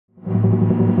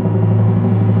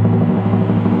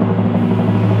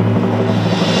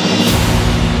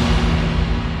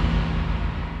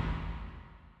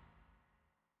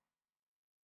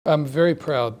I'm very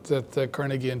proud that the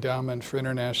Carnegie Endowment for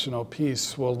International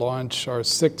Peace will launch our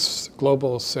 6th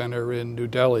Global Center in New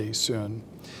Delhi soon.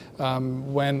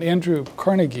 When Andrew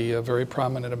Carnegie, a very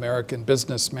prominent American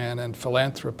businessman and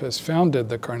philanthropist, founded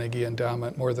the Carnegie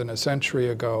Endowment more than a century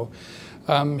ago,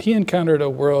 he encountered a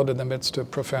world in the midst of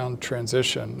profound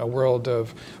transition, a world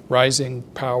of rising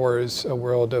powers, a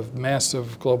world of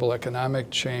massive global economic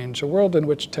change, a world in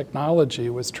which technology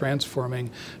was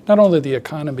transforming not only the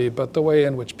economy, but the way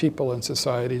in which people and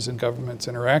societies and governments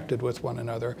interacted with one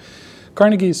another.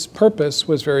 Carnegie's purpose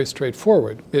was very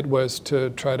straightforward. It was to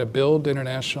try to build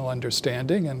international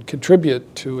understanding and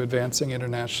contribute to advancing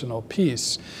international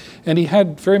peace. And he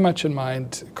had very much in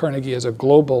mind Carnegie as a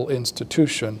global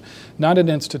institution, not an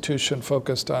institution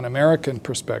focused on American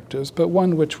perspectives, but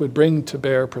one which would bring to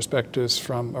bear perspectives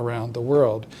from around the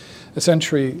world. A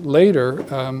century later,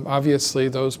 obviously,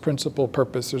 those principal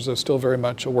purposes are still very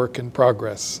much a work in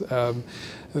progress.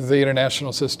 The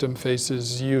international system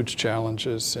faces huge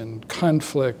challenges and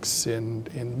conflicts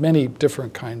in many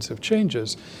different kinds of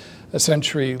changes. A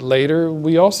century later,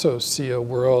 we also see a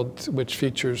world which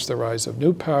features the rise of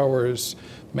new powers,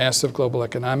 massive global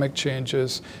economic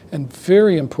changes, and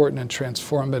very important and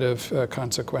transformative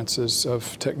consequences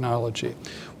of technology.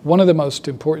 One of the most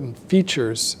important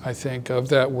features, I think, of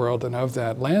that world and of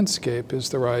that landscape is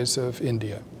the rise of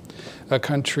India, a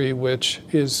country which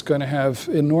is going to have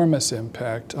enormous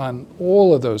impact on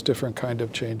all of those different kind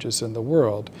of changes in the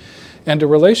world, and a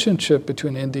relationship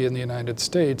between India and the United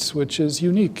States which is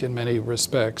unique in many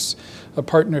respects, a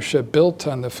partnership built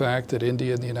on the fact that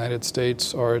India and the United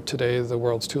States are today the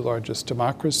world's 2 largest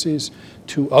democracies,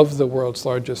 2 of the world's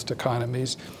largest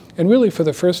economies, and really for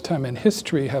the first time in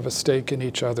history have a stake in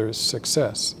each other's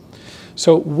success.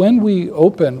 So when we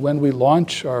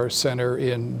launch our center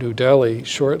in New Delhi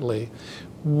shortly,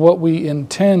 what we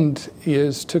intend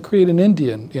is to create an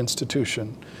Indian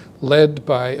institution led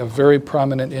by a very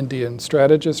prominent Indian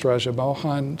strategist, Raja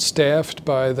Mohan, staffed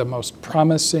by the most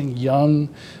promising young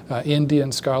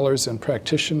Indian scholars and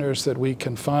practitioners that we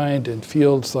can find in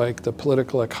fields like the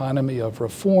political economy of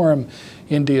reform,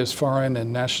 India's foreign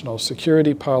and national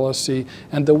security policy,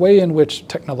 and the way in which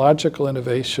technological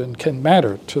innovation can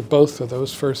matter to both of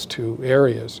those first 2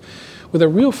 areas, with a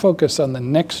real focus on the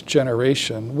next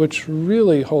generation, which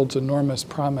really holds enormous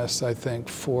promise, I think,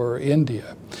 for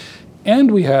India.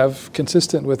 And we have,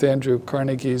 consistent with Andrew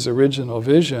Carnegie's original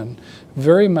vision,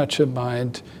 very much in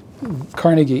mind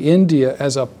Carnegie India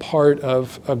as a part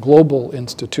of a global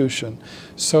institution.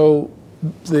 So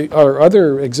our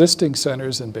other existing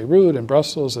centers in Beirut and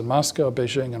Brussels and Moscow,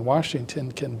 Beijing and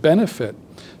Washington can benefit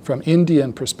from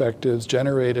Indian perspectives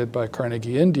generated by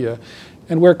Carnegie India,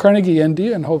 and where Carnegie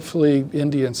India and hopefully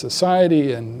Indian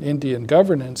society and Indian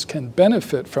governance can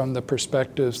benefit from the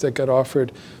perspectives that get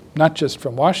offered not just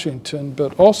from Washington,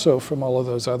 but also from all of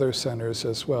those other centers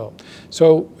as well.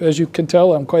 So as you can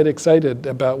tell, I'm quite excited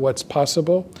about what's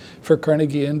possible for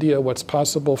Carnegie India, what's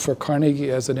possible for Carnegie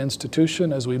as an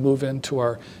institution as we move into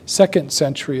our 2nd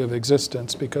century of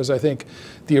existence, because I think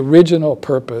the original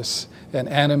purpose and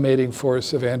animating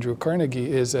force of Andrew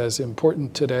Carnegie is as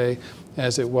important today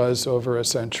as it was over a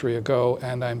century ago,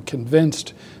 and I'm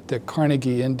convinced that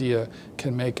Carnegie India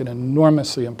can make an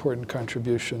enormously important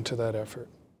contribution to that effort.